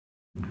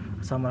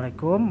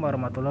Assalamualaikum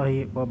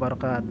warahmatullahi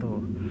wabarakatuh.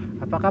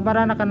 Apa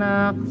kabar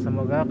anak-anak?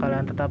 Semoga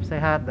kalian tetap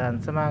sehat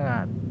dan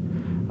semangat.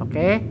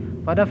 Oke,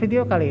 pada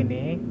video kali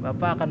ini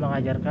Bapak akan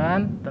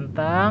mengajarkan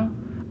tentang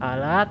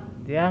alat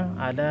yang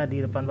ada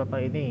di depan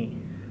Bapak ini.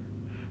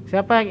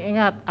 Siapa yang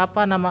ingat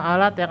apa nama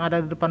alat yang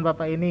ada di depan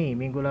Bapak ini?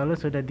 Minggu lalu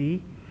sudah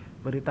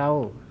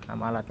diberitahu.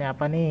 Nama alatnya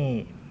apa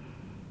nih?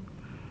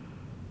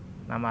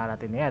 Nama alat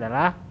ini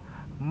adalah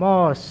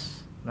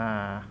mouse.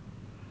 Nah,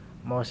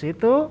 mouse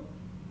itu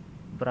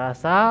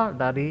berasal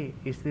dari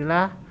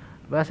istilah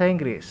bahasa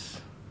Inggris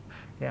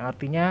yang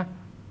artinya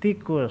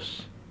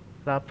tikus.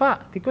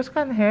 Pak, tikus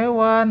kan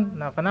hewan.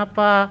 Nah,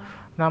 kenapa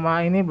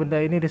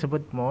benda ini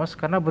disebut mouse?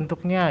 Karena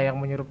bentuknya yang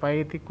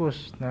menyerupai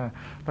tikus. Nah,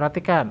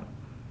 perhatikan.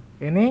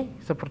 Ini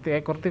seperti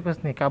ekor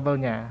tikus nih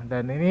kabelnya,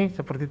 dan ini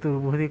seperti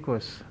tubuh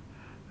tikus.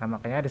 Nah,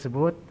 makanya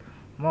disebut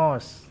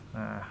mouse.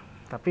 Nah,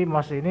 tapi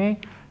mouse ini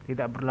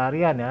tidak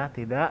berlarian ya,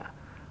 tidak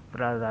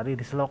berlari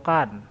di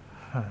selokan.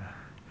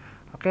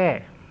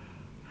 Oke.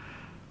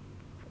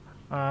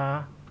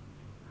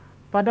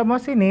 Pada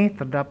mouse ini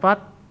terdapat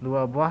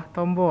dua buah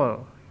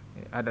tombol,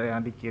 ada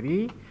yang di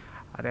kiri,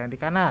 ada yang di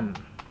kanan.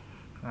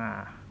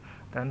 Nah,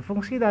 dan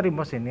fungsi dari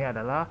mouse ini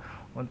adalah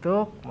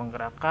untuk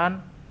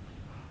menggerakkan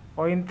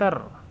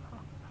pointer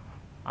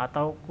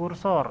atau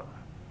kursor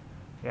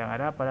yang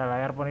ada pada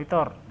layar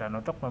monitor dan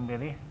untuk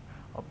memilih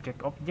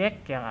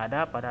objek-objek yang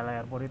ada pada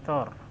layar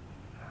monitor.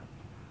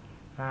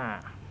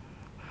 Nah,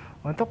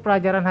 untuk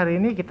pelajaran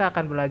hari ini kita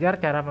akan belajar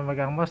cara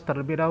memegang mouse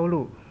terlebih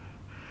dahulu.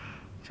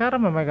 Cara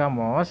memegang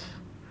mouse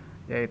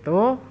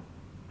yaitu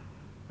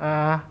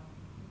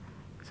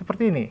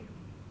seperti ini.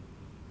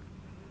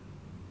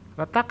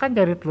 Letakkan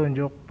jari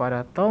telunjuk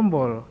pada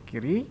tombol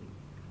kiri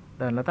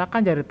dan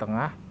letakkan jari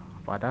tengah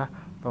pada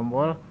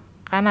tombol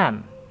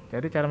kanan.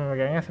 Jadi cara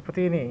memegangnya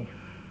seperti ini.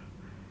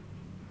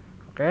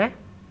 Oke.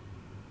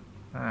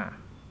 Nah,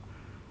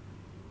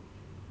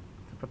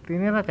 seperti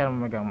inilah cara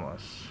memegang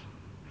mouse.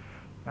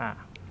 Nah,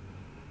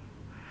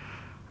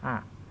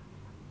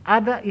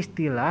 ada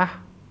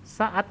istilah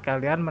saat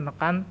kalian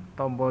menekan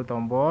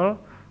tombol-tombol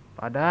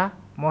pada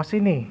mouse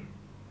ini.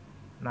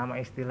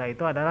 Nama istilah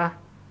itu adalah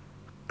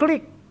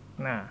klik.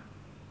 Nah,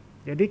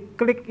 jadi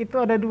klik itu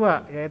ada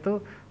dua,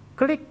 yaitu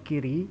klik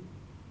kiri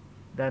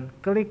dan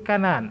klik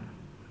kanan.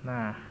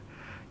 Nah,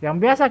 yang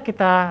biasa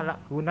kita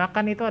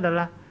gunakan itu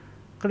adalah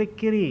klik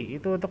kiri,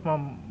 itu untuk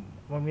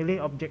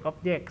memilih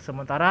objek-objek.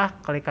 Sementara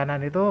klik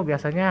kanan itu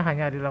biasanya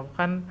hanya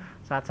dilakukan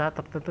saat-saat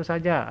tertentu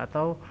saja,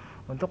 atau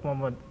untuk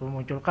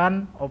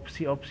memunculkan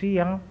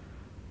opsi-opsi yang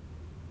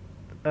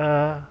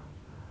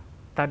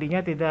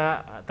tadinya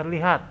tidak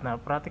terlihat. Nah,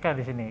 perhatikan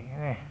di sini.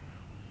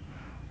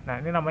 Nah,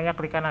 ini namanya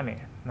klik kanan nih.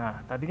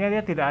 Nah, tadinya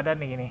dia tidak ada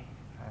nih ini.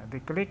 Nah,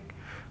 diklik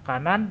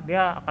kanan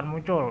dia akan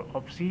muncul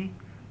opsi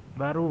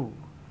baru.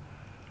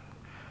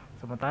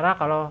 Sementara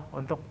kalau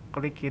untuk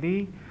klik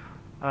kiri,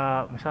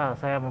 misal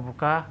saya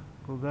membuka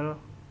Google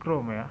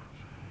Chrome ya.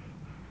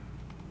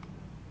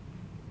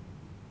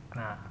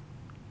 Nah,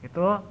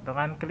 itu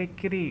dengan klik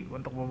kiri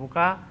untuk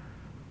membuka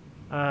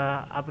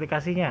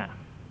aplikasinya.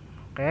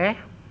 Oke.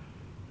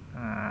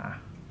 Nah,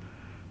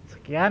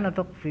 sekian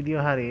untuk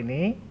video hari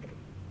ini.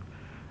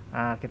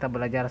 Kita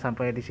belajar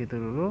sampai di situ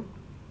dulu.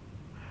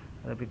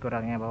 Lebih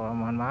kurangnya Bapak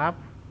mohon maaf.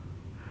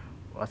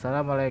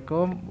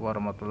 Wassalamualaikum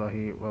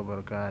warahmatullahi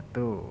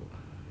wabarakatuh.